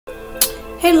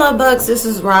Hey love bugs, this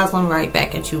is Roslynn right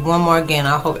back at you one more again.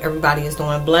 I hope everybody is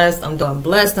doing blessed. I'm doing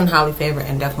blessed and highly favored,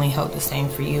 and definitely hope the same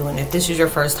for you. And if this is your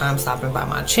first time stopping by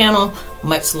my channel,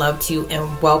 much love to you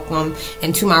and welcome.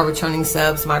 And to my returning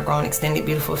subs, my growing extended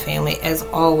beautiful family, as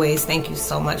always, thank you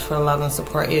so much for the love and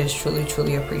support. It is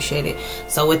truly appreciated.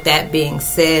 So with that being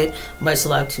said, much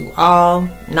love to all.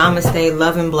 Namaste,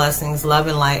 love and blessings, love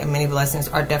and light, and many blessings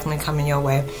are definitely coming your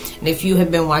way. And if you have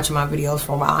been watching my videos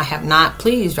for a while, I have not,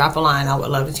 please drop a line. I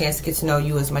would love the chance to get to know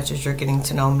you as much as you're getting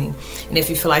to know me. And if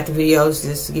you feel like the videos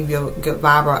just give you a good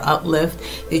vibe or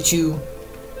uplift that you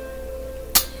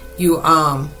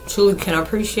truly can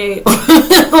appreciate or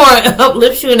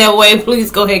uplift you in that way, please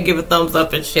go ahead and give a thumbs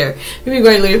up and share. It'd be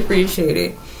greatly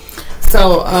appreciated.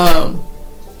 So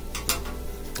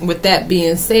with that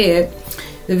being said,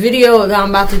 the video that I'm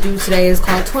about to do today is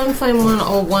called Twin Flame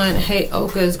 101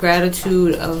 Heyokas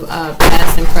Gratitude of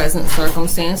Past and Present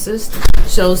Circumstances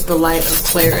Shows the Light of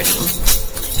Clarity.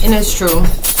 And it's true.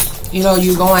 You know,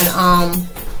 you're going,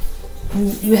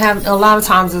 you have, a lot of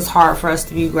times it's hard for us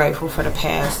to be grateful for the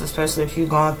past, especially if you're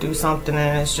going through something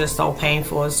and it's just so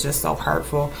painful, it's just so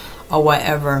hurtful or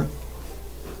whatever.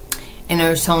 And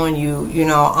they're showing you, you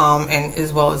know, and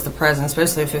as well as the present,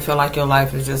 especially if you feel like your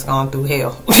life is just going through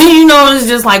hell. You know, it's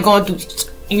just like going through,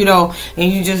 you know, and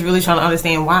you just really trying to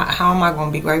understand why, how am I going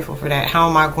to be grateful for that? How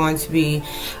am I going to be,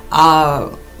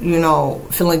 you know,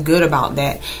 feeling good about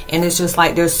that? And it's just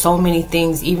like there's so many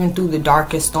things, even through the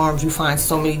darkest storms, you find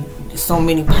so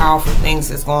many powerful things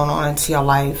that's going on into your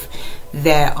life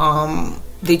that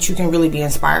that you can really be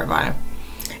inspired by.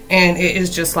 And it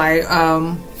is just like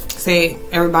say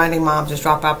everybody and their mom just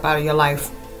drop out of your life.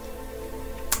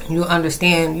 You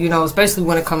understand, you know, especially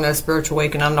when it comes to that spiritual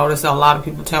awakening. I noticed a lot of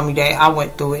people tell me that I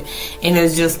went through it, and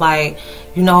it's just like,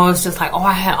 you know, it's just like, oh,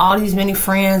 I had all these many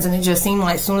friends, and it just seemed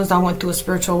like as soon as I went through a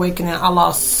spiritual awakening, I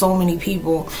lost so many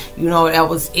people. You know, that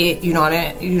was it. You know,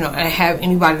 that, you know, I have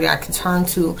anybody that I could turn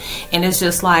to, and it's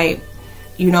just like,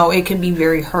 you know, it can be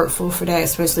very hurtful for that,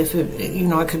 especially if it, you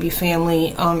know, it could be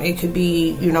family. It could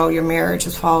be, you know, your marriage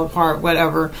is falling apart,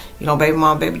 whatever, you know, baby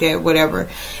mom, baby dad, whatever.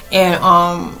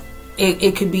 And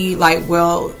it could be like,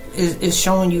 well, it's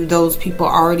showing you those people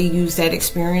already used that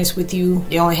experience with you.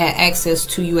 They only had access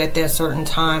to you at that certain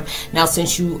time. Now,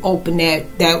 since you opened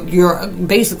that you're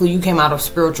basically, you came out of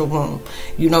spiritual womb.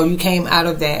 You know, you came out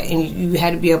of that, and you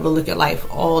had to be able to look at life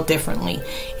all differently.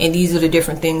 And these are the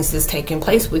different things that's taking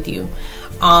place with you,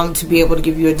 to be able to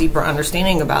give you a deeper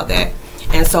understanding about that.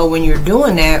 And so when you're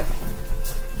doing that,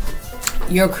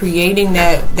 you're creating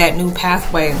that new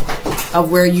pathway of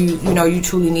where you know you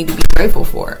truly need to be grateful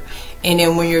for. And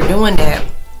then when you're doing that,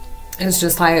 it's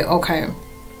just like, okay,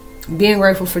 being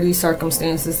grateful for these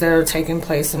circumstances that are taking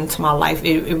place into my life,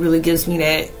 it really gives me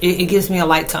that, it gives me a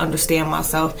light to understand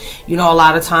myself. You know, a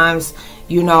lot of times,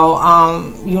 you know,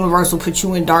 universe will put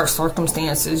you in dark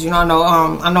circumstances. You know,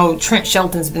 I know Trent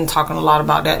Shelton's been talking a lot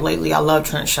about that lately. I love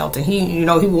Trent Shelton. You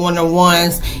know, he was one of the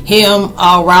ones, him,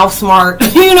 Ralph Smart,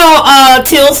 you know,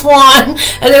 Till Swan, and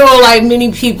there were like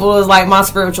many people as like my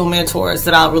spiritual mentors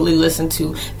that I really listened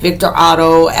to. Victor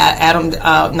Otto, Aaron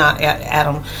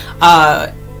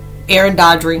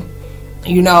Dodry.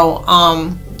 You know,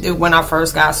 when I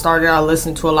first got started, I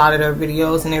listened to a lot of their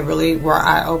videos, and they really were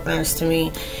eye openers to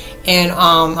me. And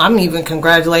I'm even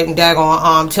congratulating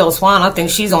daggone Till Swan. I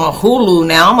think she's on Hulu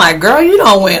now. I'm like, girl, you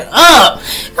done went up.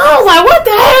 And I was like, what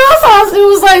the hell? It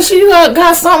was like she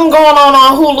got something going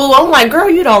on Hulu. I'm like,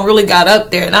 girl, you done really got up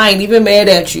there, and I ain't even mad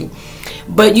at you.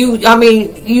 But I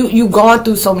mean, you've gone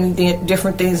through so many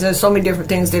different things. There's so many different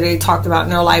things that they talked about in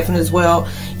their life, and as well,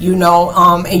 you know,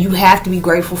 and you have to be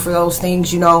grateful for those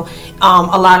things. You know,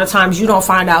 a lot of times you don't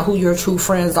find out who your true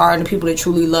friends are and the people that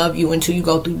truly love you until you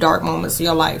go through dark moments of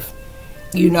your life.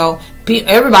 You know,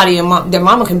 everybody their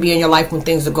mama can be in your life when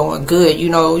things are going good. You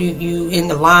know, you in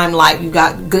the limelight, you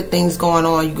got good things going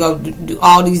on. You go do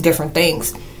all these different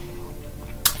things,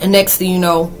 and next thing you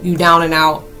know, you down and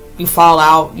out. You fall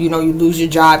out, you know, you lose your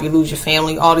job, you lose your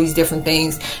family, all these different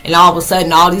things. And all of a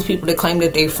sudden, all these people that claim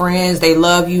that they're friends, they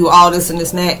love you, all this and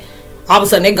this and that, all of a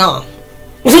sudden they're gone.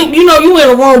 You know, you in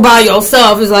a room by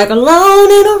yourself. It's like alone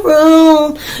in a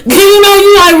room. You know,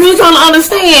 you like really trying to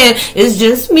understand. It's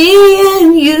just me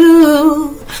and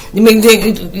you. You make me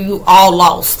think you all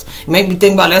lost. You make me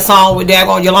think about that song with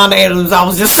daggone Yolanda Adams. I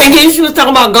was just singing. She was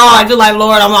talking about God. You're like,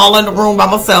 Lord, I'm all in the room by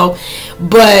myself.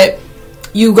 But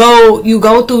you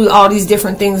go through all these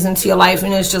different things into your life,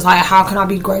 and it's just like, how can I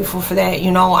be grateful for that? You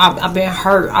know, I've been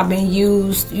hurt, I've been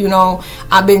used, you know,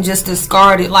 I've been just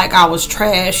discarded like I was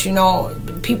trash. You know,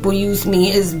 people use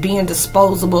me as being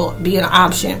disposable, being an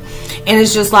option. And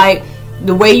it's just like,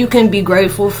 the way you can be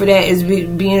grateful for that is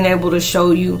being able to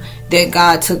show you that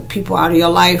God took people out of your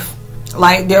life.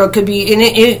 Like, there could be, and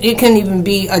it can even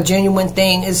be a genuine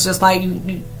thing. It's just like,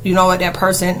 you know what, that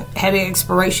person had an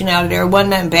expiration out of there. It wasn't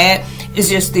nothing bad. It's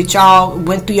just that y'all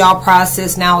went through y'all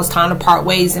process. Now it's time to part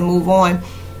ways and move on.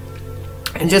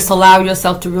 And just allow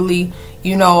yourself to really,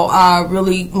 you know,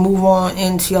 really move on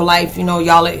into your life. You know,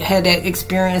 y'all had that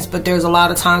experience, but there's a lot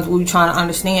of times where you're trying to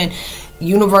understand.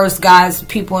 Universe guides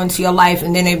people into your life,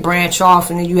 and then they branch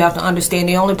off, and then you have to understand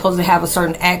they only supposed to have a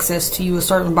certain access to you, a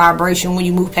certain vibration. When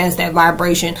you move past that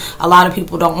vibration, a lot of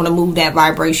people don't want to move that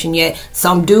vibration yet.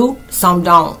 Some do, some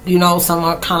don't. You know, some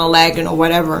are kind of lagging or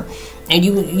whatever. And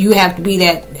you have to be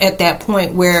that at that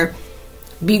point where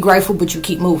be grateful, but you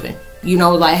keep moving. You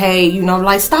know, like, hey, you know,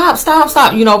 like,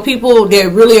 stop. You know, people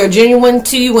that really are genuine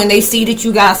to you, when they see that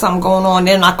you got something going on,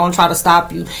 they're not going to try to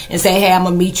stop you and say, hey, I'm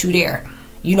going to meet you there.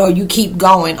 You know, you keep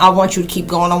going. I want you to keep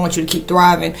going. I want you to keep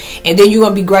thriving. And then you're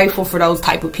going to be grateful for those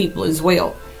type of people as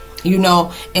well. You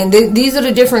know, and these are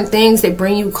the different things that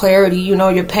bring you clarity. You know,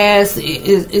 your past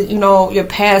is, you know, your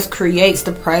past creates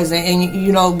the present. And,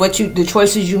 you know, the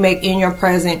choices you make in your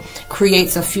present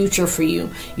creates a future for you.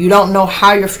 You don't know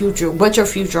what your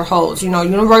future holds. You know,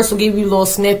 universe will give you little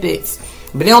snippets,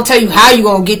 but they don't tell you how you're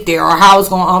going to get there or how it's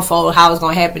going to unfold, how it's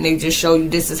going to happen. They just show you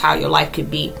this is how your life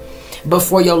could be. But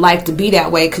for your life to be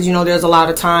that way, because, you know, there's a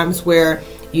lot of times where,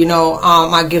 you know,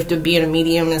 my gift of being a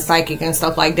medium and psychic and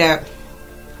stuff like that,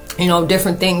 you know,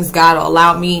 different things God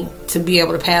allowed me to be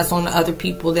able to pass on to other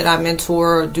people that I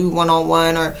mentor or do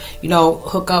one-on-one or, you know,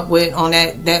 hook up with on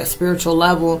that spiritual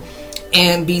level,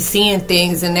 and be seeing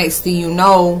things, and next thing you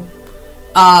know,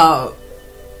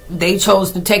 they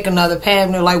chose to take another path,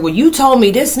 and they're like, well, you told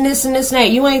me this and this and this and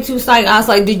that. You ain't too psyched. I was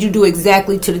like, did you do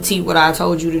exactly to the T what I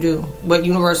told you to do? What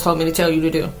universe told me to tell you to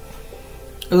do?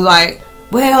 It was like,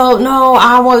 well, no,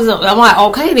 I wasn't. I'm like,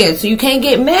 okay then. So you can't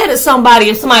get mad at somebody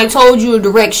if somebody told you a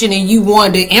direction and you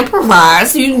wanted to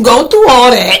improvise. You can go through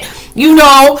all that, you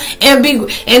know, and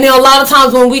then a lot of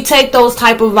times when we take those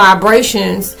type of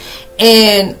vibrations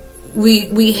and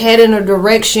we head in a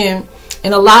direction.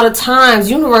 And a lot of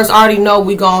times, universe already know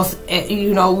we gon' ad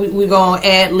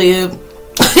lib,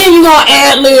 you gonna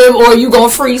ad lib, or you gonna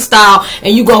freestyle,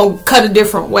 and you gonna cut a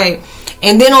different way.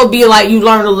 And then it'll be like you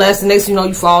learn a lesson. Next thing you know,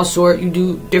 you fall short. You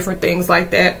do different things like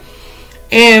that,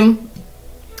 and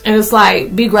it's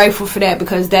like, be grateful for that,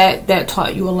 because that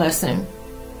taught you a lesson.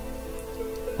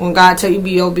 When God tell you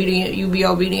be obedient, you be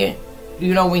obedient.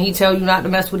 You know, when He tell you not to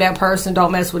mess with that person,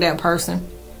 don't mess with that person.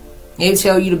 He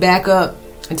tell you to back up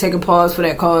and take a pause for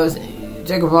that cause.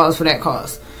 Take a pause for that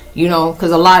cause. You know,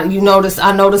 because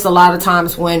I notice a lot of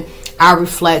times when I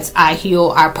reflect, I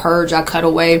heal, I purge, I cut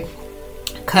away,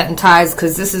 cutting ties.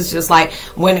 Because this is just like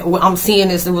when I'm seeing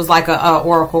this, it was like a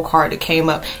oracle card that came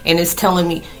up, and it's telling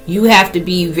me you have to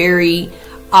be very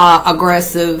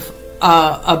aggressive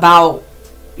about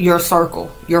your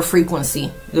circle, your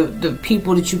frequency, the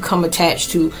people that you come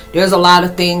attached to. There's a lot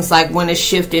of things like when it's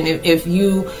shifting. If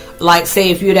you, like, say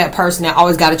if you're that person that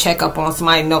always got to check up on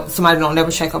somebody, somebody don't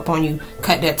never check up on you,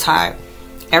 cut that tie.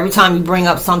 Every time you bring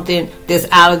up something that's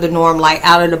out of the norm, like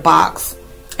out of the box,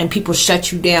 and people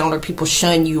shut you down, or people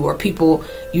shun you, or people,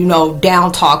 you know,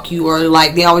 down talk you, or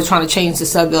like they always trying to change the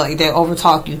subject, like they over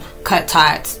talk you, cut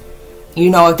ties. You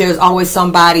know, if there's always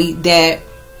somebody that,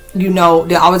 you know,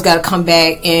 they always got to come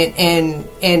back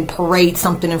and parade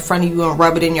something in front of you and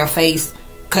rub it in your face,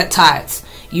 cut ties.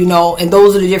 You know, and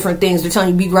those are the different things. They're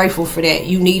telling you, be grateful for that.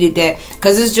 You needed that.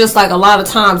 Because it's just like a lot of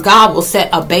times God will set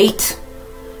a bait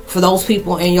for those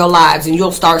people in your lives, and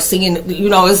you'll start seeing, you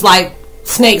know, it's like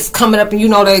snakes coming up, and you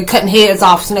know, they're cutting heads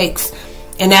off snakes.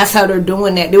 And that's how they're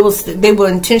doing that. They will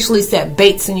intentionally set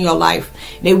baits in your life.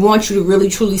 They want you to really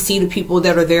truly see the people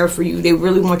that are there for you. They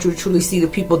really want you to truly see the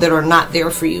people that are not there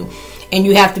for you. And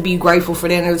you have to be grateful for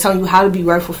that. And they're telling you how to be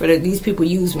grateful for that. These people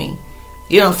used me,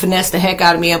 you know, finessed the heck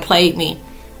out of me and played me,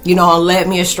 you know, and led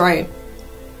me astray.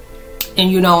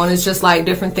 And, you know, and it's just like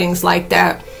different things like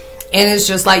that. And it's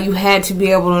just like you had to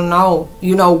be able to know,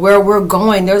 you know, where we're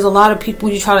going. There's a lot of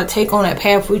people you try to take on that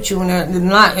path with you, and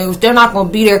if they're not going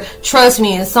to be there, trust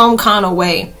me, in some kind of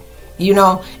way, you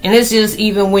know. And it's just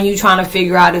even when you're trying to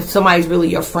figure out if somebody's really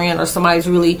your friend or somebody's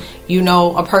really, you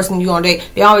know, a person you're going to date,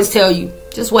 they always tell you,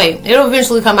 just wait. It'll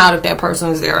eventually come out if that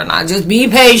person is there or not. Just be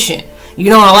patient.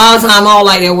 You know, a lot of time I don't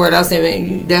like that word. I say,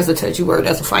 man, that's a touchy word.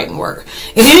 That's a fighting word.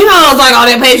 And you know, it's like all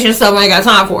that patient stuff I ain't got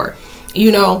time for it,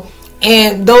 you know.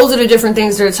 And those are the different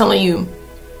things they're telling you,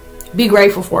 be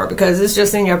grateful for, because it's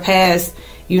just in your past.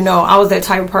 You know, I was that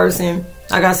type of person,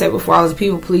 like I said before, I was a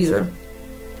people pleaser.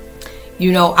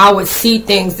 You know, I would see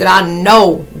things that I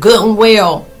know good and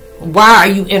well Why are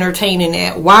you entertaining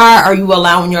that? Why are you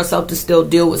allowing yourself to still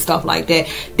deal with stuff like that?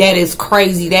 That is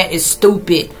crazy. That is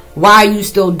stupid. Why are you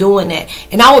still doing that?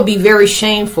 And I would be very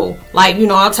shameful. Like, you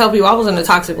know, I'll tell people I was in a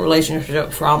toxic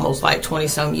relationship for almost like 20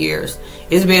 some years.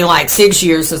 It's been like 6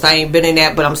 years since I ain't been in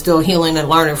that, but I'm still healing and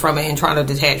learning from it and trying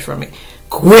to detach from it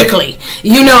quickly,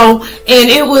 you know. And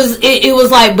it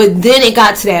was like, but then it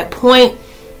got to that point,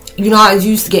 you know, I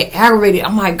used to get aggravated.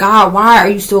 I'm like, God, why are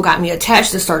you still got me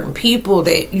attached to certain people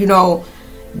that, you know,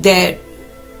 that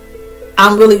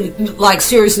I'm really like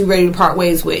seriously ready to part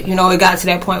ways with? You know, it got to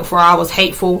that point where I was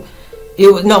hateful.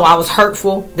 I was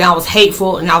hurtful. Then I was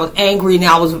hateful, and I was angry, and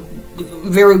I was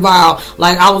very vile.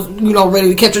 Like, I was, you know, ready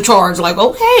to catch a charge. Like,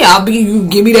 okay, you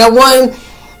give me that one.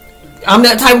 I'm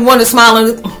that type of one that's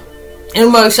smiling in a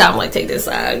mugshot. I'm like, take this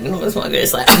side. You know, this one good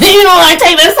side. You know, like,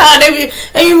 take this side.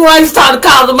 And you want to talk to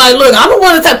cops. I'm like, look, I don't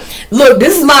want to look,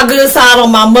 this is my good side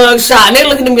on my mugshot. And they're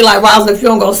looking at me like, Roslynn, if you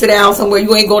don't go sit down somewhere,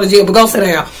 you ain't going to jail, but go sit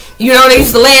down. You know, they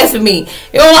used to laugh at me.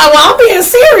 You know, like, well, I'm being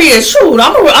serious. Shoot,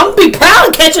 I'm gonna be proud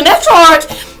of catching that charge.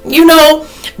 You know,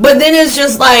 but then it's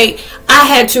just like, I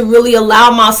had to really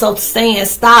allow myself to say and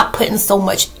stop putting so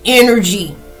much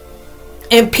energy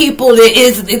in people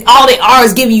that all they are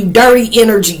is giving you dirty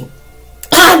energy.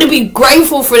 I had to be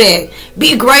grateful for that.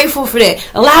 Be grateful for that.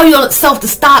 Allow yourself to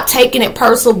stop taking it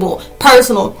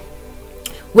personal.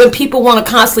 When people want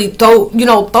to constantly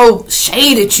throw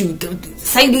shade at you,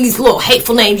 say these little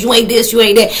hateful names, you ain't this, you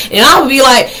ain't that. And I would be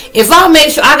like, if I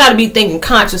make sure, I got to be thinking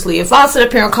consciously. If I sit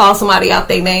up here and call somebody out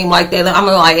their name like that, I'm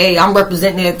like, hey, I'm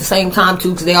representing it at the same time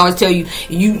too, because they always tell you,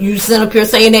 you sit up here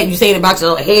saying that, you say it about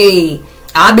yourself, hey,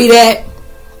 I'll be that.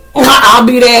 I'll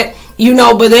be that. You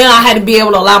know, but then I had to be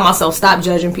able to allow myself, stop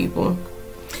judging people.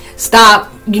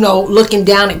 Stop, you know, looking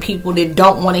down at people that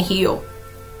don't want to heal.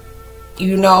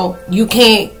 You know, you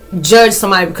can't judge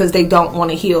somebody because they don't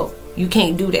want to heal. You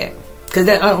can't do that. Because,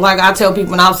 like I tell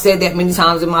people, and I've said that many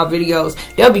times in my videos,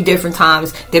 there'll be different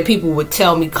times that people would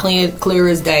tell me clear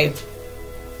as day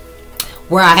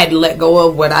where I had to let go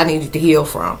of what I needed to heal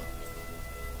from.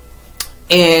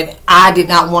 And I did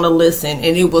not want to listen.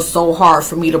 And it was so hard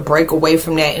for me to break away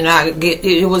from that. And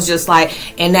it was just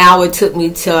like, and now it took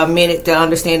me to a minute to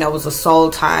understand that was a soul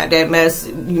tie. That mess,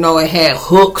 you know, it had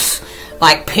hooks,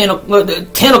 like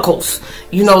tentacles,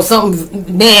 you know,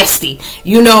 something nasty,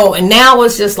 you know. And now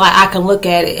it's just like, I can look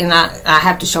at it and I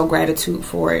have to show gratitude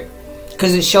for it.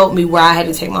 Because it showed me where I had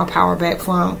to take my power back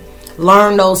from.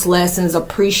 Learn those lessons,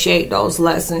 appreciate those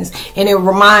lessons. And it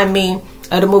reminded me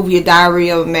of the movie A Diary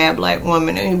of a Mad Black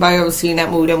Woman. Anybody ever seen that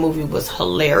movie? That movie was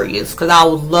hilarious because I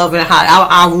was loving how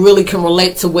I really can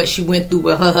relate to what she went through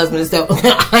with her husband and stuff.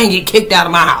 I ain't get kicked out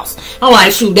of my house. I'm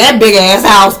like, shoot, that big ass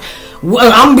house, I'm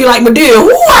gonna be like, Medea,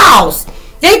 who house?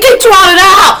 They kicked you out of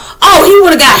that house. Oh, he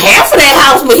would have got half of that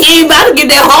house, but he ain't about to get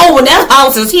that whole one. That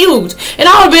house is huge. And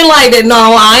I would have been like that,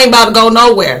 no, I ain't about to go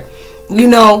nowhere. You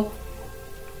know?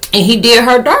 And he did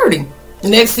her dirty.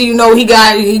 Next thing you know, he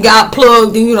got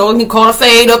plugged, and you know, he caught a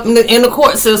fade up in the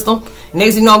court system.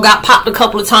 Next thing you know, got popped a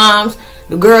couple of times.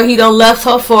 The girl he done left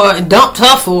her for and dumped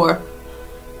her for,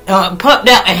 pumped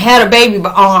out and had a baby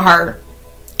on her.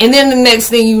 And then the next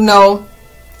thing you know,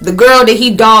 the girl that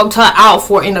he dogged her out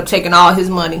for ended up taking all his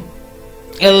money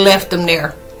and left him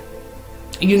there.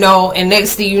 You know, and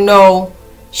next thing you know,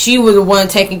 she was the one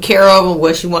taking care of him.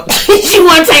 What she wasn't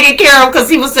taking care of because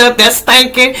he was up there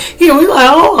stinking. He was like,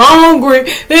 oh, hungry.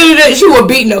 She was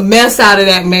beating the mess out of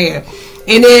that man.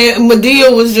 And then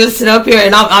Medea was just sitting up here,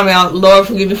 and I mean, Lord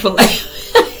forgive me for laughing.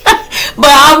 But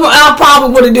I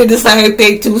probably would have did the same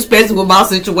thing too, especially with my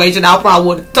situation. I probably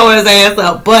would have tore his ass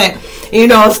up. But, you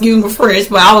know, excuse me French,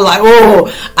 but I was like,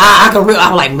 oh, I was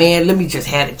like, man, let me just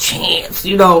have a chance,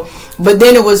 you know. But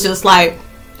then it was just like,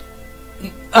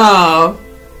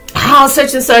 how's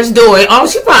such and such doing? Oh,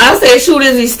 she probably, I said, shoot,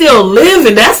 is he still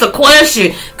living? That's the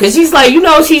question. Because she's like, you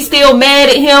know, she's still mad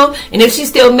at him. And if she's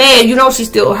still mad, you know, she's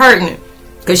still hurting him.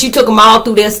 Because she took him all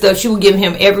through that stuff. She would give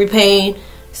him every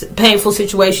painful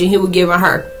situation he would give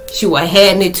her. She would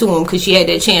hand it to him because she had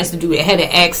that chance to do it, had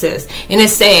that access. And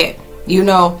it's sad, you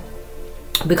know,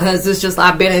 because it's just,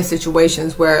 I've been in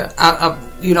situations where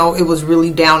you know, it was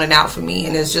really down and out for me,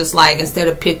 and it's just like, instead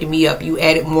of picking me up, you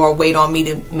added more weight on me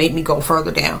to make me go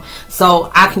further down.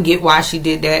 So I can get why she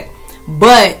did that,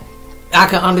 but I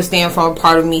can understand from a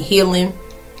part of me healing,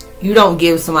 you don't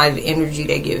give somebody the energy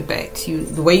they give back to you.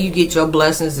 The way you get your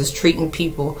blessings is treating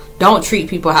people. Don't treat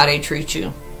people how they treat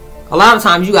you. A lot of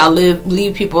times you gotta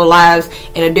leave people's lives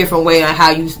in a different way than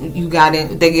how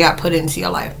they got put into your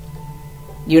life.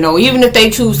 You know, even if they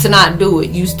choose to not do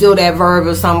it, you still that verb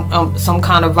or some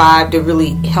kind of vibe to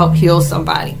really help heal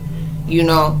somebody. You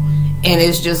know, And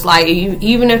it's just like,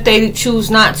 even if they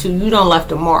choose not to, you don't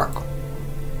left a mark.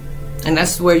 And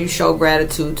that's where you show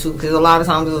gratitude too, because a lot of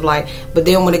times it's like, but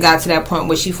then when it got to that point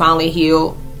where she finally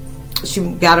healed, she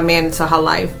got a man into her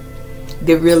life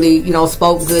that really, you know,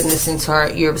 spoke goodness into her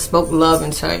ear, spoke love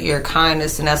into her ear,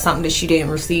 kindness, and that's something that she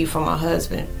didn't receive from her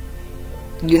husband,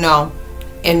 you know.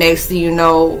 And next thing you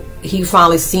know, he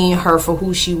finally seen her for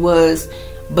who she was.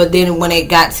 But then when it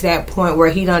got to that point where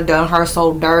he done her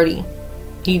so dirty,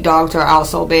 he dogged her out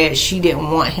so bad, she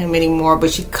didn't want him anymore, but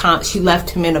she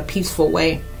left him in a peaceful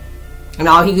way. And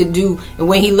all he could do, and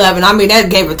when he left, and I mean, that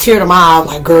gave a tear to my eye. I was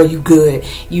like, girl, you good.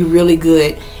 You really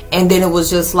good. And then it was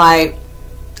just like,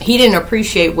 he didn't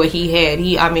appreciate what he had.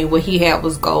 What he had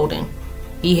was golden.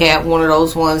 He had one of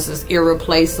those ones that's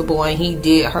irreplaceable, and he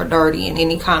did her dirty in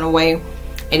any kind of way.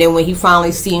 And then when he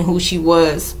finally seen who she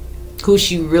was, who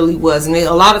she really was, and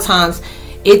a lot of times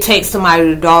it takes somebody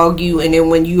to dog you, and then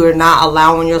when you are not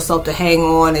allowing yourself to hang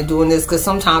on and doing this, because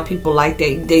sometimes people like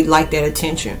that, they like that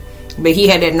attention. But he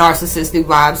had that narcissistic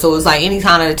vibe, so it was like any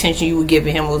kind of attention you would give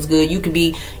him was good. You could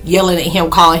be yelling at him,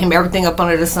 calling him everything up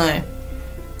under the sun,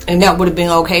 and that would have been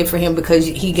okay for him, because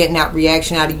he getting that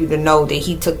reaction out of you to know that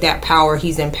he took that power,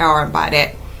 he's empowered by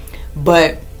that.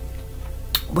 But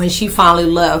when she finally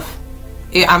left,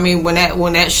 when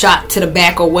that shot to the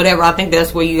back or whatever, I think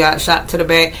that's where you got shot to the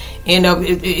back, it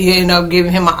ended up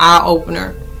giving him an eye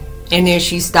opener. And then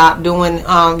she stopped doing,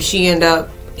 she ended up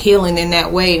healing in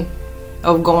that way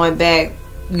of going back,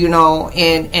 you know,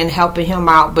 and helping him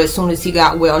out. But as soon as he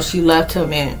got well, she left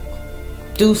him in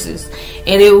deuces.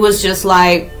 And it was just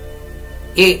like,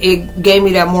 it gave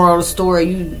me that moral of the story.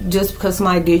 You, just because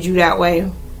somebody did you that way,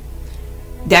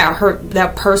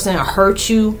 that person hurt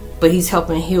you, but he's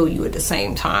helping heal you at the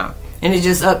same time. And it's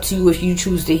just up to you if you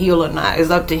choose to heal or not. It's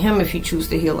up to him if you choose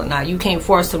to heal or not. You can't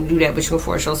force him to do that, but you can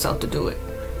force yourself to do it,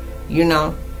 you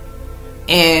know.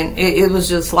 And it was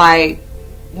just like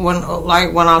when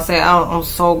I say I'm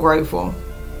so grateful.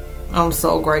 I'm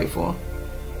so grateful,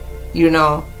 you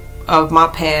know, of my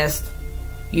past,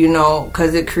 you know,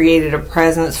 because it created a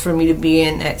presence for me to be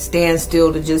in that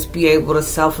standstill, to just be able to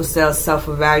self-assess,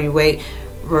 self-evaluate,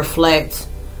 reflect,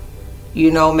 you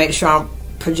know, make sure I'm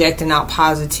projecting out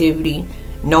positivity,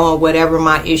 knowing whatever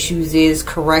my issues is,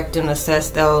 correct and assess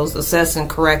those, assess and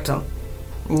correct them,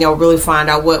 you know, really find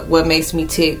out what makes me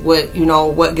tick, what, you know,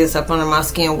 what gets up under my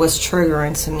skin, what's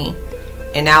triggering to me.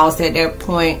 And now it's at that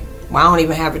point where I don't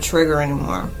even have a trigger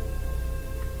anymore.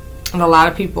 And a lot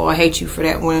of people will hate you for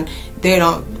that when they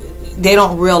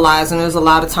don't realize, and there's a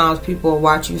lot of times people will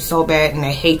watch you so bad and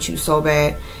they hate you so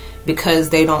bad because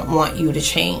they don't want you to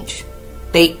change.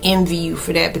 They envy you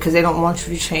for that because they don't want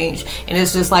you to change. And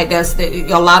it's just like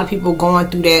a lot of people going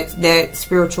through that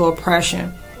spiritual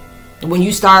oppression. When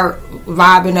you start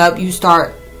vibing up, you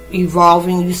start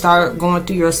evolving, you start going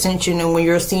through your ascension, and when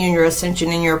you're seeing your ascension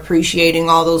and you're appreciating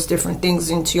all those different things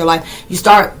into your life, you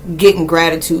start getting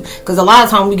gratitude. Because a lot of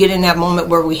times we get in that moment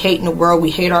where we hate in the world, we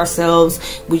hate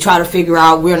ourselves, we try to figure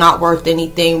out we're not worth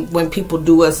anything when people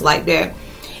do us like that.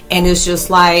 And it's just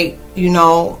like, you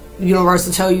know, universe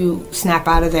will tell you, snap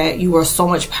out of that. You are so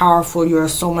much powerful. You are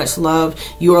so much loved.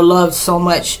 You are loved so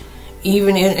much,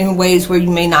 even in ways where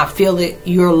you may not feel it.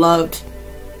 You're loved.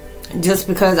 Just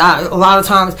because a lot of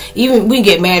times, even we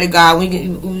get mad at God,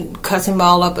 we cuss him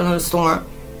all up under the storm,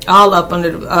 all up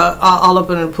under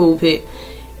the pulpit,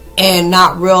 and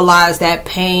not realize that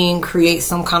pain creates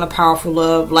some kind of powerful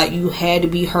love. Like, you had to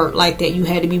be hurt like that. You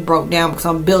had to be broke down because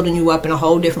I'm building you up in a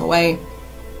whole different way.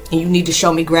 And you need to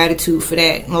show me gratitude for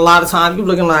that. And a lot of times you're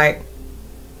looking like,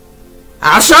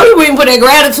 I'll show you where you put that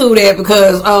gratitude at,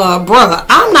 because brother,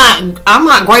 I'm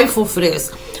not grateful for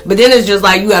this. But then it's just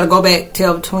like, you got to go back,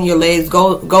 tail between your legs,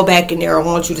 go back in there. I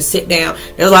want you to sit down.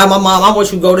 It's like my mom, I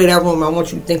want you to go to that room. I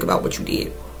want you to think about what you did.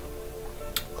 You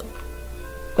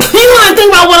want to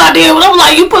think about what I did? But I'm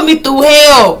like, you put me through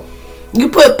hell. You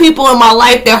put people in my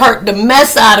life that hurt the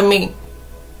mess out of me.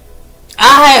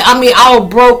 I was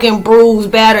broken,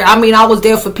 bruised, battered. I was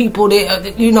there for people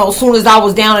that, you know, as soon as I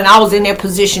was down and I was in their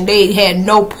position, they had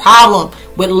no problem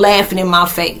with laughing in my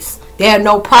face. They had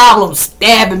no problem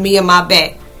stabbing me in my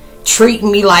back,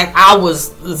 treating me like I was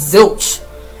zilch,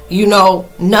 you know,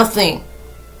 nothing,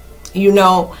 you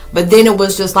know. But then it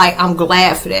was just like, I'm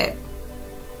glad for that.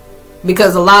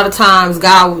 Because a lot of times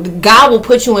God will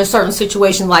put you in certain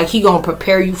situations like he going to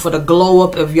prepare you for the glow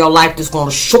up of your life that's going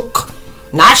to shook.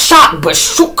 Not shock, but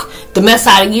shook the mess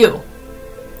out of you.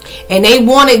 And they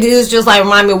wanted this, just like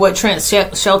remind me of what Trent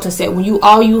Shelton said. When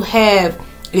all you have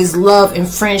is love and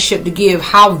friendship to give,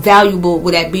 how valuable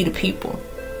would that be to people?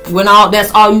 When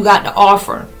that's all you got to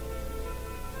offer.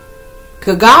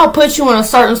 Because God will put you in a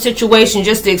certain situation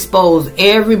just to expose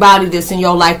everybody that's in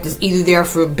your life that's either there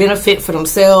for benefit for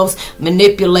themselves,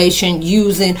 manipulation,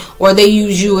 using, or they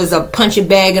use you as a punching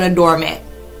bag and a doormat.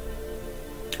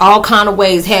 All kind of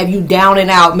ways have you down and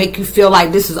out, make you feel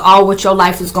like this is all what your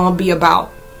life is going to be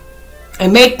about.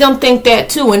 And make them think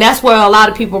that too. And that's where a lot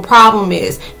of people's problem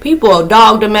is. People will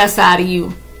dog the mess out of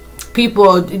you.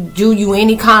 People do you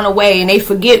any kind of way, and they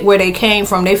forget where they came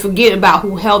from. They forget about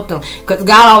who helped them. Because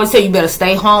God always said you better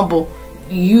stay humble.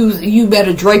 You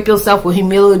better drape yourself with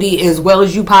humility as well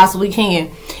as you possibly can.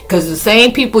 Because the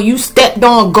same people you stepped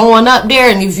on going up there,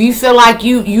 and if you feel like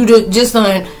you just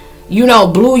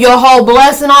blew your whole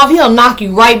blessing off, he'll knock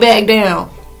you right back down.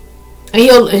 And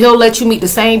he'll let you meet the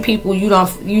same people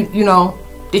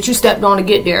that you stepped on to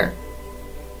get there.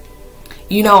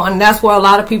 And that's where a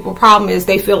lot of people's problem is.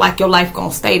 They feel like your life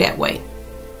gonna stay that way.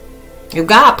 If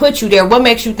God put you there, what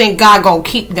makes you think God gonna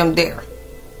keep them there?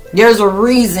 There's a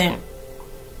reason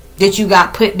that you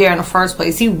got put there in the first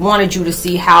place. He wanted you to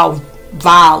see how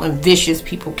vile and vicious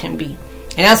people can be.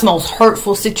 And that's the most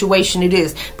hurtful situation it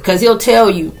is. Because he'll tell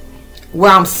you,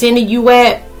 where I'm sending you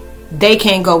at, they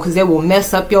can't go, because they will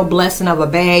mess up your blessing of a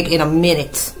bag in a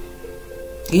minute.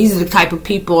 These are the type of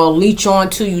people who'll leech on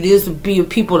to you. These will be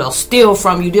people that'll steal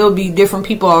from you. There'll be different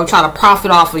people who'll try to profit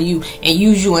off of you and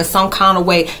use you in some kind of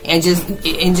way and just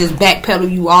backpedal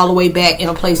you all the way back in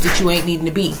a place that you ain't needing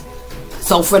to be.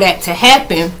 So for that to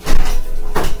happen,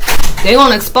 they're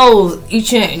gonna expose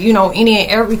each and any and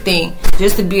everything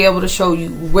just to be able to show you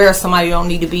where somebody don't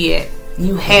need to be at.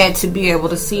 You had to be able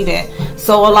to see that.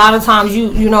 So a lot of times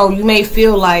you may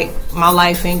feel like my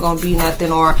life ain't gonna be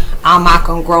nothing, or I'm not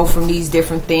gonna grow from these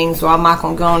different things, or I'm not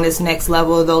gonna go on this next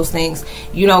level of those things.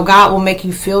 God will make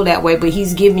you feel that way, but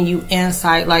he's giving you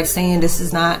insight, like saying this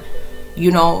is not,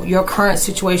 your current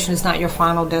situation is not your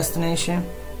final destination.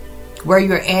 Where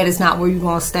you're at is not where you're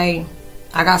gonna stay.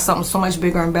 I got something so much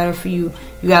bigger and better for you.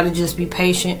 You got to just be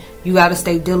patient. You got to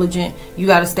stay diligent. You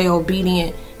got to stay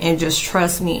obedient and just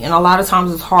trust me. And a lot of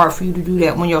times it's hard for you to do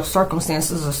that when your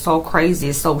circumstances are so crazy,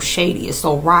 it's so shady, it's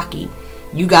so rocky.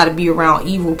 You got to be around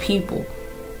evil people.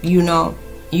 You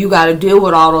got to deal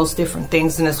with all those different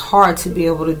things, and it's hard to be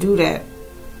able to do that.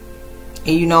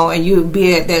 And and you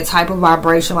be at that type of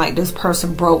vibration, like this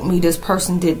person broke me, this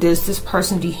person did this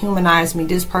person dehumanized me,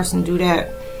 this person do that.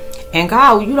 And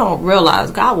God, you don't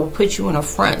realize, God will put you in a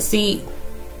front seat.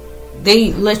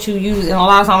 They let you use, and a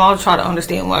lot of times I'll try to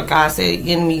understand what God said,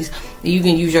 enemies, you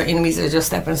can use your enemies as your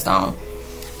stepping stone.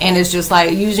 And it's just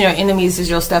like using your enemies as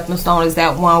your stepping stone is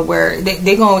that one where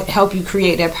they're going to help you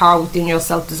create that power within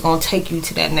yourself that's going to take you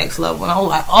to that next level. And I'm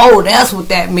like, oh, that's what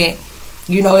that meant.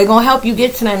 They're going to help you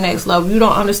get to that next level. You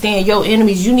don't understand your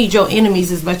enemies. You need your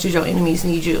enemies as much as your enemies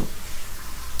need you.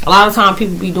 A lot of times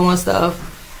people be doing stuff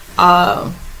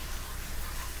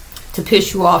to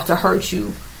piss you off, to hurt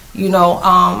you,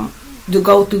 to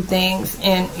go through things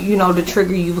and, to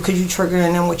trigger you because you're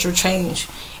triggering them with your change.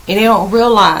 And they don't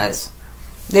realize,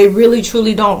 they really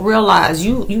truly don't realize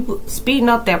you speeding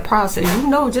up that process.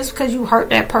 Just because you hurt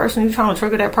that person, you're trying to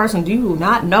trigger that person, do you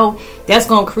not know that's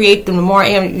going to create them the more,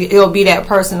 it'll be that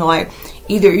person, like,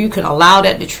 either you can allow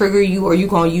that to trigger you, or you're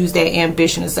going to use that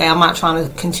ambition to say, I'm not trying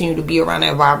to continue to be around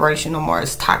that vibration no more.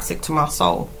 It's toxic to my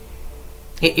soul.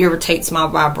 It irritates my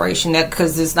vibration,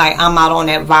 because it's like I'm not on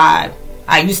that vibe.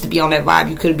 I used to be on that vibe.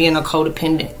 You could be in a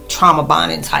codependent, trauma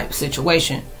bonding type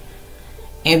situation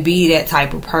and be that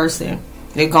type of person.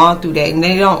 They've gone through that, and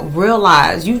they don't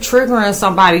realize you triggering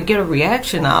somebody to get a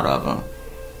reaction out of them,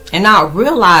 and not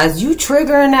realize you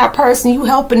triggering that person, you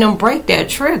helping them break that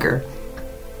trigger.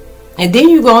 And then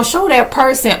you're going to show that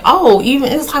person,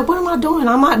 it's like, what am I doing?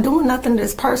 I'm not doing nothing to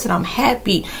this person. I'm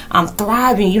happy. I'm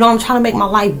thriving. I'm trying to make my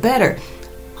life better.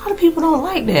 A lot of people don't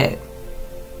like that.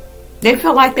 They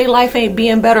feel like their life ain't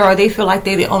being better, or they feel like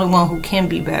they're the only one who can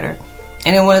be better.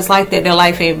 And then when it's like that, their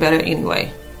life ain't better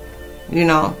anyway.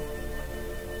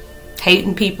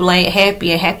 Hating people ain't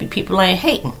happy, and happy people ain't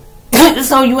hating.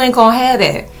 So you ain't gonna have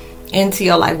that into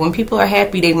your life. When people are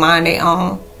happy, they mind their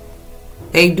own.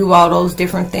 They do all those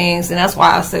different things. And that's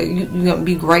why I say you gonna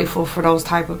be grateful for those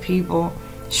type of people.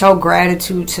 Show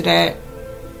gratitude to that.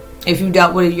 If you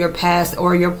dealt with your past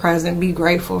or your present, be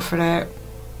grateful for that.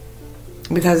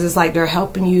 Because it's like they're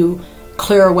helping you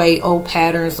clear away old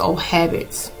patterns, old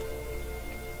habits,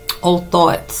 old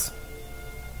thoughts.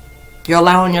 You're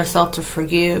allowing yourself to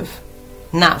forgive,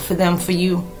 not for them, for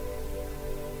you.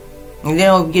 And then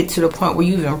it'll get to the point where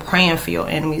you've been praying for your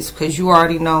enemies, because you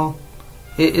already know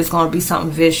it's going to be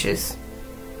something vicious.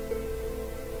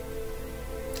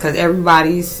 Because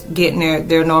everybody's getting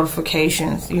their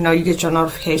notifications. You get your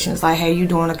notifications like, hey, you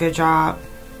doing a good job.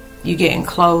 You getting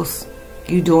close.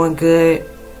 You doing good.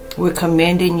 We're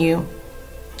commending you.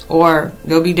 Or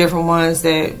there'll be different ones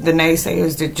that the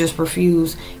naysayers that just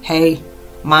refuse. Hey,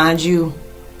 mind you,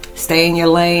 stay in your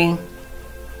lane.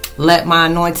 Let my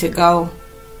anointed go.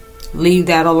 Leave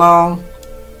that alone.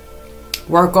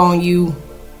 Work on you.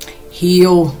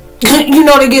 Heal. You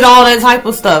know, they get all that type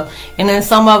of stuff. And then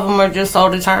some of them are just so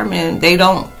determined.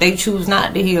 They choose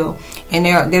not to heal. And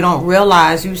they don't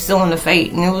realize you're still in the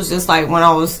fate. And it was just like when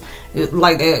I was,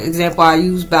 like the example I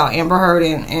used about Amber Heard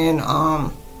and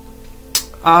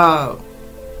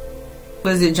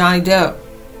what is it, Johnny Depp.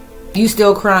 You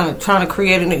still trying to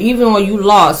create it. Even when you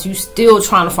lost, you still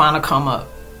trying to find a come up.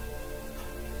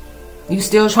 You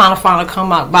still trying to find a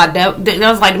come up. By that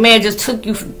was like the man just took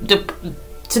you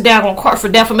to down on court for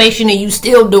defamation, and you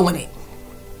still doing it.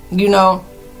 You know,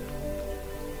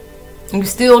 you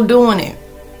still doing it.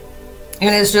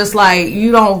 And it's just like,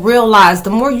 you don't realize the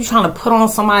more you trying to put on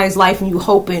somebody's life and you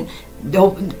hoping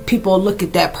people look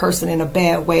at that person in a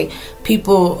bad way.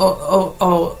 People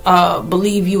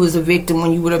believe you as a victim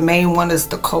when you were the main one as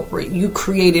the culprit. You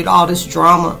created all this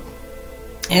drama.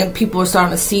 And people are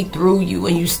starting to see through you,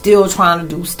 and you still trying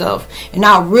to do stuff. And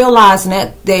not realizing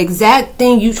that the exact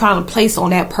thing you trying to place on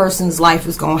that person's life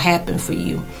is going to happen for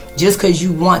you. Just because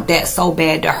you want that so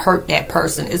bad to hurt that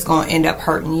person, it's going to end up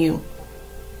hurting you.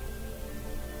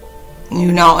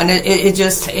 You know, and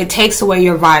it takes away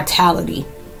your vitality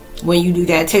when you do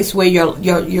that. It takes away your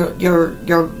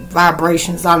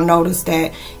vibrations. I've noticed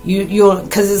that you'll,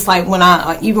 because it's like when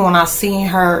I seen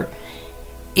her,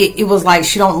 it was like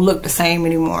she don't look the same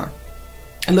anymore.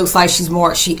 It looks like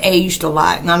she aged a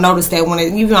lot. And I noticed that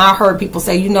even I heard people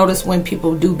say, you notice when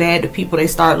people do bad to people, they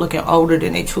start looking older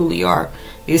than they truly are.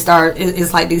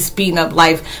 It's like they speeding up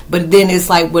life. But then it's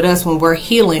like with us, when we're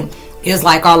healing, it's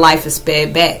like our life is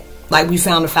sped back. Like we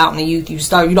found a fountain of youth. You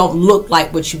don't look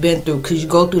like what you've been through because you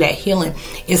go through that healing.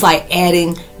 It's like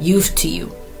adding youth to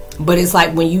you. But it's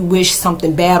like when you wish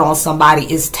something bad on somebody,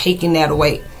 it's taking that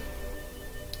away.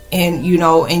 And, you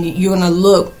know, and you're going to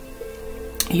look,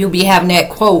 you'll be having that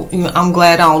quote, I'm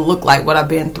glad I don't look like what I've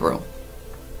been through.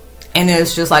 And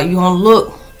it's just like, you're going to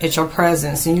look at your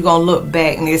presence and you're going to look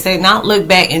back. And they say not look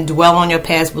back and dwell on your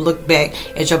past, but look back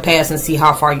at your past and see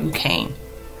how far you came.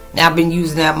 Now, I've been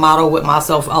using that motto with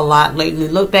myself a lot lately.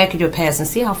 Look back at your past and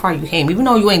see how far you came. Even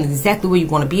though you ain't exactly where you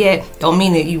want to be at, don't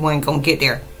mean that you ain't going to get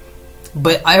there.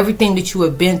 But everything that you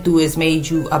have been through has made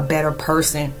you a better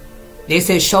person. They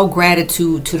said show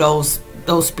gratitude to those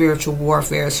spiritual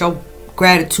warfare. Show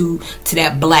gratitude to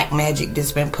that black magic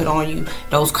that's been put on you.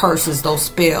 Those curses, those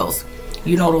spells.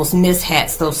 You know, those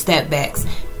mishaps, those stepbacks.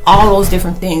 All those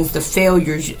different things, the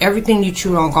failures, everything that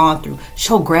you've gone through.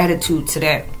 Show gratitude to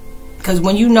that. Because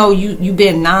when you know you've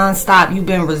been nonstop, you've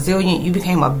been resilient, you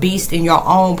became a beast in your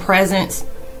own presence,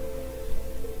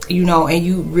 you know, and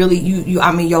you really,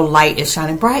 I mean, your light is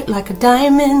shining bright like a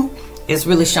diamond. It's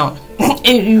really showing.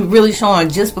 And you really showing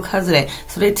just because of that.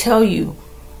 So they tell you,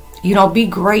 you know, be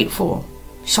grateful.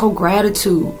 Show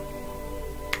gratitude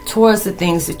towards the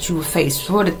things that you face,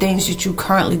 toward the things that you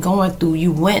currently going through,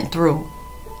 you went through.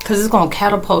 Because it's going to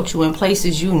catapult you in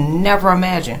places you never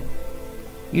imagined.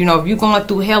 You know, if you're going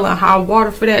through hell and high water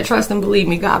for that, trust and believe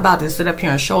me, God about to sit up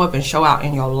here and show up and show out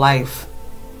in your life.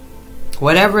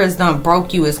 Whatever is done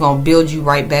broke you, is going to build you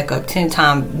right back up 10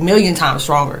 times, million times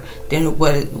stronger than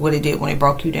what it did when it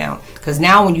broke you down. Because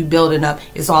now when you build it up,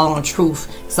 it's all on truth.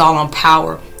 It's all on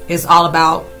power. It's all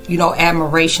about, you know,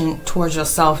 admiration towards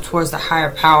yourself, towards the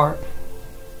higher power.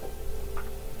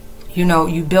 You know,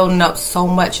 you building up so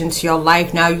much into your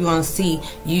life. Now you're going to see,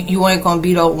 you ain't going to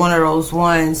be one of those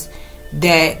ones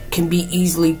that can be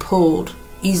easily pulled,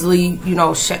 easily, you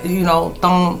know,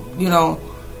 thrown, you know,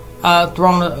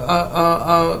 thrown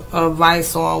a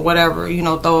vice or whatever, you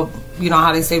know, throw, you know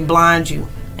how they say, blind you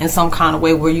in some kind of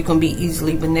way where you can be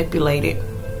easily manipulated.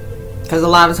 Because a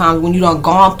lot of times when you done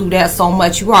gone through that so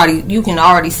much, you can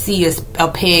already see a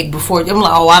peg before. I'm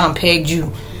like, oh, I done pegged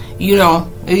you. You know,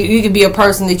 you could be a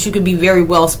person that you could be very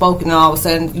well spoken, and all of a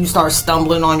sudden you start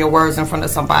stumbling on your words in front of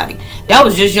somebody. That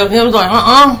was just it was like,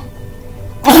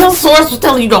 source was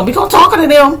telling you don't be talking to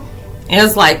them. And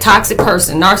it's like toxic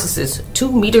person, narcissist,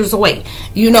 2 meters away.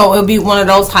 You know, it'll be one of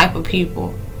those type of people.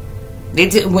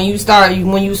 When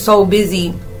you so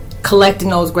busy collecting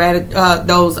those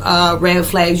red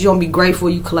flags, you don't be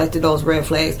grateful you collected those red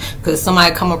flags. Because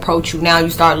somebody come approach you now, you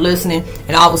start listening,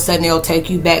 and all of a sudden they'll take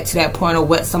you back to that point of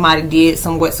what somebody did,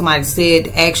 what somebody said,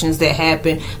 the actions that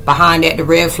happened behind that, the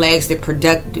red flags that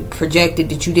projected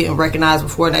that you didn't recognize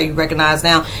before, now you recognize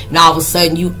now, and all of a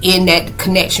sudden you in that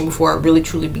connection before it really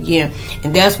truly began.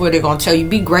 And that's where they're going to tell you,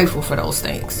 be grateful for those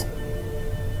things.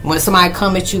 When somebody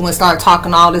come at you and start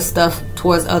talking all this stuff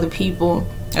towards other people,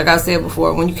 like I said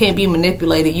before, when you can't be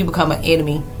manipulated, you become an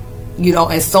enemy. You know,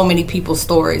 and so many people's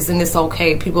stories, and it's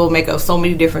okay. People make up so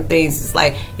many different things. It's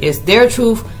like, it's their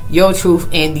truth, your truth,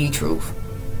 and the truth.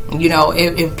 You know,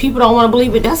 if people don't want to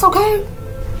believe it, that's okay.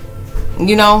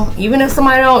 You know, even if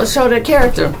somebody don't show their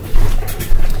character,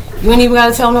 you ain't even got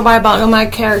to tell nobody about my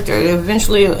character. They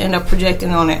eventually end up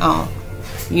projecting on their own.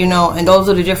 You know, and those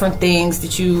are the different things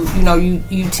that you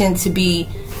tend to be,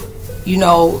 you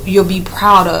know, you'll be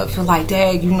proud of. You're like,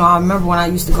 Dad, you know, I remember when I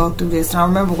used to go through this, and I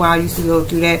remember when I used to go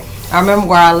through that. I remember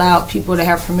where I allowed people to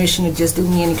have permission to just do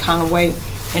me any kind of way.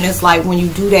 And it's like, when you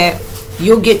do that,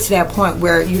 you'll get to that point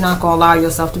where you're not going to allow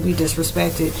yourself to be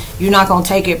disrespected. You're not going to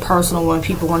take it personal when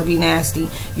people want to be nasty.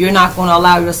 You're not going to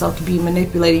allow yourself to be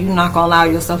manipulated. You're not going to allow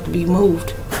yourself to be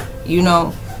moved, you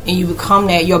know, and you become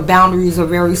that. Your boundaries are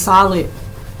very solid.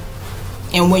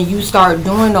 And when you start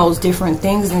doing those different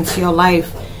things into your life,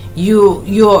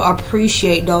 you'll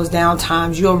appreciate those down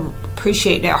times. You'll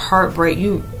appreciate that heartbreak.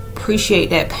 You appreciate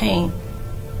that pain.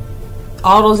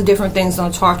 All those different things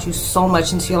don't taught you so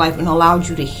much into your life and allowed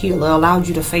you to heal. It allowed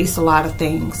you to face a lot of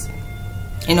things.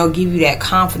 And it'll give you that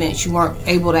confidence you weren't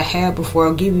able to have before.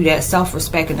 It'll give you that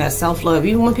self-respect and that self-love.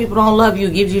 Even when people don't love you,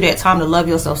 it gives you that time to love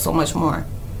yourself so much more.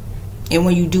 And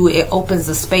when you do it, it opens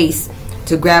a space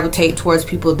to gravitate towards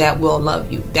people that will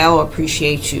love you, that will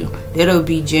appreciate you, that'll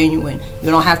be genuine. You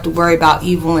don't have to worry about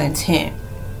evil intent.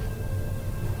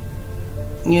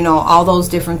 You know, all those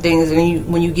different things. And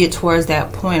when you get towards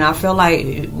that point, I feel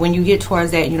like when you get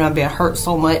towards that, you know, I've been hurt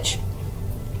so much.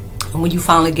 And when you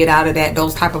finally get out of that,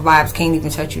 those type of vibes can't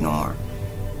even touch you no more.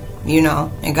 You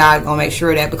know, and God gonna make sure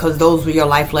of that, because those were your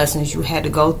life lessons you had to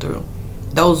go through.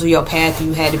 Those are your path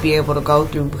you had to be able to go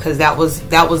through, because that was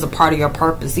a part of your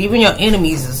purpose. Even your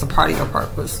enemies is a part of your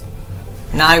purpose.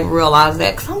 And I didn't realize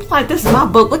that, because I'm like, this is my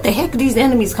book. What the heck are these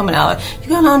enemies coming out? You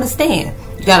gotta understand.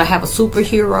 You gotta have a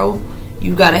superhero.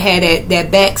 You gotta have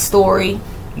that backstory.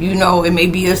 You know, it may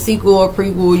be a sequel or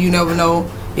prequel. You never know.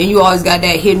 Then you always got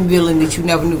that hidden villain that you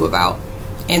never knew about.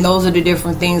 And those are the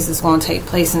different things that's going to take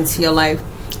place into your life.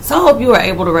 So I hope you are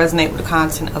able to resonate with the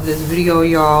content of this video,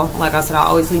 y'all. Like I said, I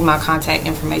always leave my contact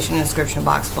information in the description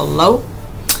box below.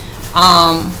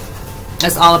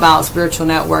 It's all about spiritual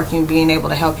networking, being able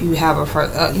to help you have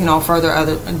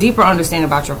a deeper understanding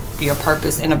about your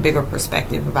purpose and a bigger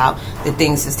perspective about the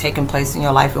things that's taking place in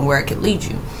your life and where it could lead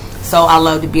you. So I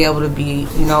love to be able to be,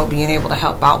 being able to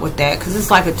help out with that, because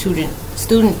it's like a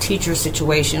student-teacher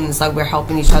situation. It's like we're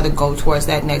helping each other go towards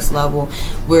that next level.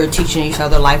 We're teaching each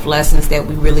other life lessons that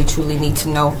we really truly need to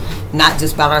know, not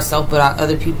just about ourselves, but our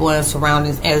other people and our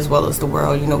surroundings, as well as the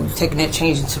world. We're taking that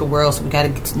change into the world, so we got to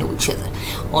get to know each other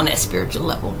on that spiritual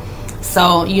level.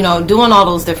 So, doing all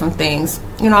those different things,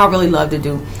 I really love to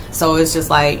do. So it's just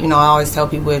like, I always tell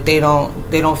people, if they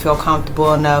don't feel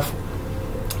comfortable enough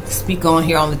speak on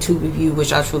here on the tube review,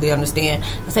 which I truly understand,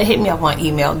 I say hit me up on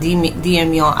email, DM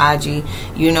me on IG,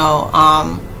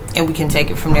 and we can take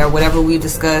it from there. Whatever we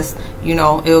discuss,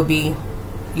 it'll be,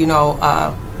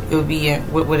 it'll be in,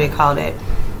 what they call that,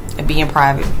 it'll be in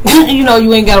private.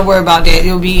 You ain't got to worry about that.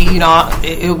 It'll be,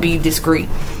 it'll be discreet.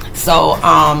 So,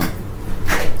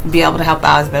 be able to help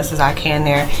out as best as I can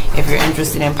there. If you're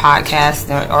interested in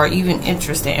podcasting or even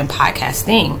interested in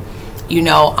podcasting,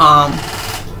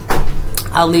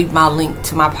 I'll leave my link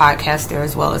to my podcast there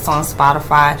as well. It's on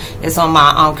Spotify. It's on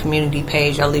my community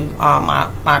page. I'll leave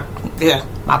my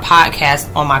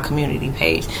podcast on my community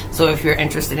page. So if you're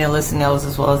interested in listening to those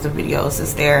as well as the videos,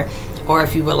 it's there. Or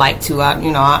if you would like to,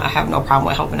 I have no problem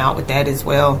with helping out with that as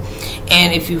well.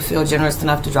 And if you feel generous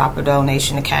enough to drop a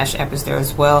donation, the Cash App is there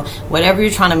as well. Whatever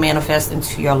you're trying to manifest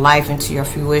into your life, into your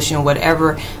fruition,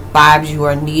 whatever vibes you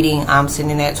are needing, I'm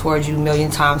sending that towards you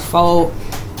 1,000,000 times fold.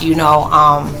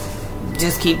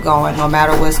 Just keep going, no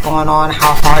matter what's going on,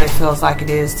 how hard it feels like it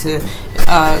is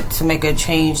to make a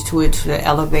change to it, to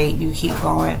elevate. You keep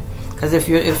going, because if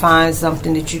you find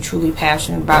something that you're truly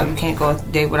passionate about, you can't go a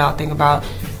day without thinking about.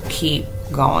 Keep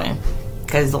going,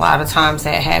 because a lot of times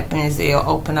that happens, it'll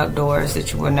open up doors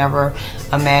that you would never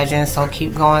imagine. So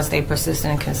keep going, stay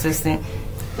persistent and consistent,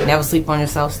 never sleep on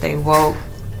yourself, stay woke,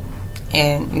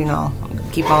 and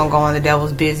keep on going. The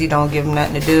devil's busy, don't give him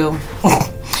nothing to do.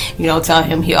 Tell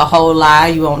him he a whole lie.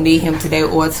 You won't need him today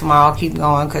or tomorrow. Keep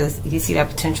going, because he see that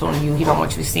potential in you. He don't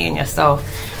want you to see in yourself.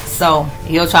 So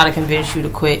he'll try to convince you to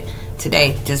quit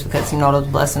today, just because those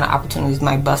blessings and opportunities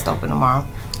might bust open tomorrow.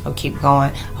 So keep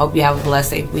going. Hope you have a blessed,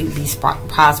 safe week. Be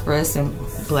prosperous and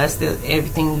blessed in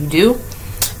everything you do.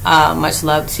 Much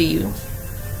love to you.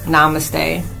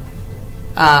 Namaste.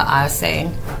 I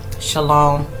say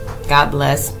shalom. God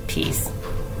bless. Peace.